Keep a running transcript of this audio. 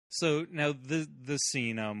So now this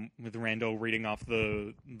scene with Randall reading off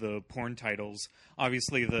the porn titles.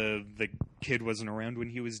 Obviously, the kid wasn't around when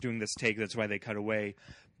he was doing this take. That's why they cut away.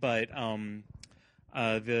 But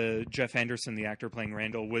the Jeff Anderson, the actor playing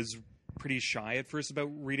Randall, was pretty shy at first about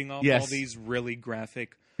reading off all these really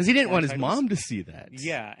graphic. Because he didn't want his titles. mom to see that.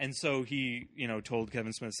 Yeah, and so he, told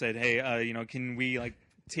Kevin Smith, said, "Hey, can we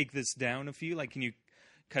take this down a few? Can you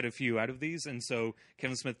cut a few out of these?" And so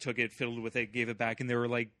Kevin Smith took it, fiddled with it, gave it back, and there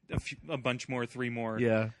were a bunch more, 3 more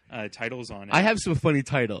titles on it. I have some funny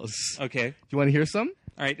titles. Okay. Do you want to hear some?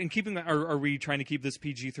 All right, and are we trying to keep this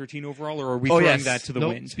PG-13 overall, or are we throwing that to the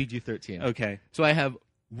wind? It's PG-13. Okay. So I have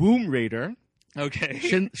Womb Raider. Okay.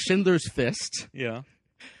 Schindler's Fist. Yeah.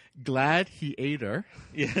 Glad He Ate Her.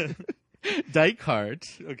 Yeah. Die Card.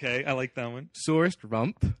 Okay, I like that one. Sourced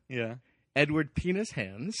Rump. Yeah. Edward Penis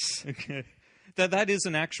Hands. Okay. That is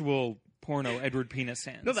an actual porno, Edward Penis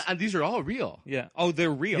Hands. No, these are all real. Yeah. Oh,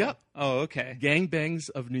 they're real? Yep. Oh, okay. Gangbangs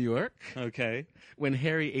of New York. Okay. When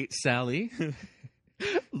Harry Ate Sally.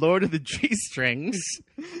 Lord of the G-Strings.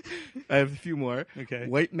 I have a few more. Okay.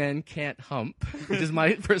 White Man Can't Hump, which is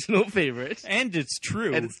my personal favorite. And it's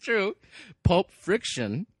true. And it's true. Pulp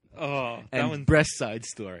Friction. Oh, that and one. Breast Side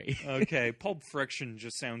Story. Okay, Pulp Friction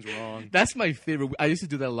just sounds wrong. That's my favorite. I used to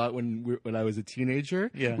do that a lot when I was a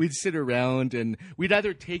teenager. Yeah. We'd sit around and we'd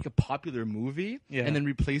either take a popular movie and then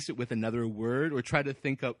replace it with another word or try to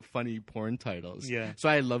think up funny porn titles. Yeah. So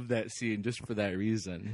I love that scene just for that reason.